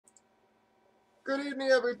Good evening,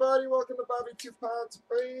 everybody. Welcome to Bobby Two Pots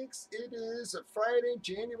Breaks. It is a Friday,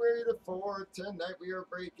 January the 4th. Tonight we are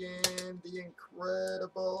breaking the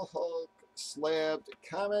Incredible Hulk Slabbed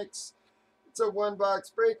comics. It's a one-box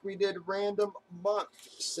break. We did random month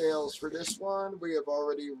sales for this one. We have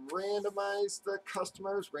already randomized the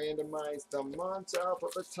customers, randomized the months,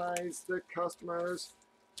 alphabetized the customers.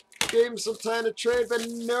 Gave them some time to trade, but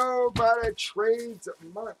nobody trades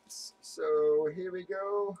months. So here we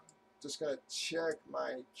go. Just gonna check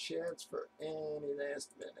my chats for any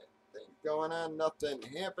last minute thing going on. Nothing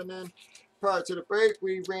happening. Prior to the break,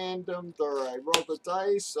 we randomed, or I rolled the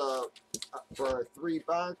dice for our 3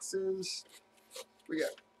 boxes. We got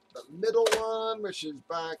the middle one, which is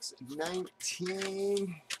box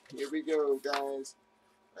 19. Here we go, guys.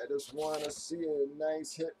 I just want to see a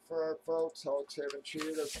nice hit for our folks. Hawks haven't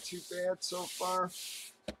treated us too bad so far.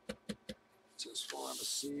 Just want to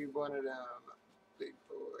see one of them big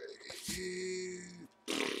boys.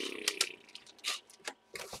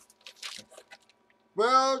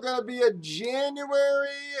 Well, gonna be a January.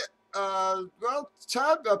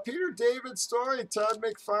 Peter David story, Todd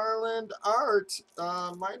McFarlane art.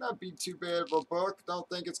 Might not be too bad of a book. Don't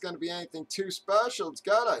think it's going to be anything too special. It's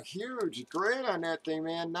got a huge grade on that thing,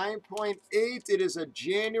 man. 9.8. It is a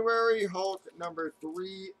January Hulk number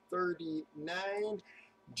 339.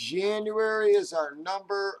 January is our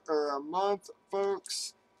number, or a month,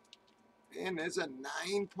 folks. And it's a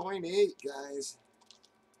 9.8, guys.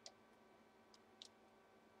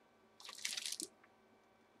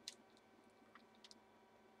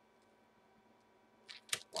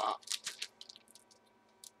 Wow.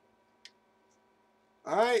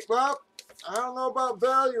 Alright, well, I don't know about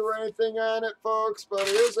value or anything on it, folks, but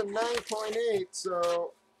it is a 9.8,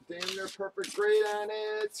 so damn near perfect grade on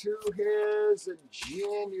it. Who has a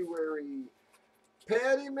January?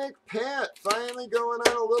 Patty McPat finally going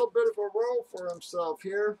on a little bit of a roll for himself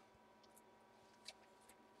here.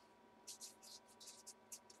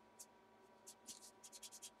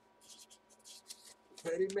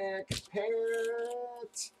 Patty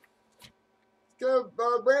McPat. Go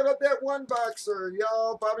wrap up that one boxer,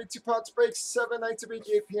 y'all. Bobby Two Pots breaks 7 nights a week,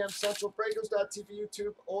 8 p.m. Central. Breakers.tv,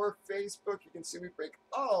 YouTube, or Facebook. You can see we break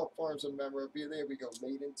all forms of memorabilia. We go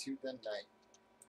late into the night.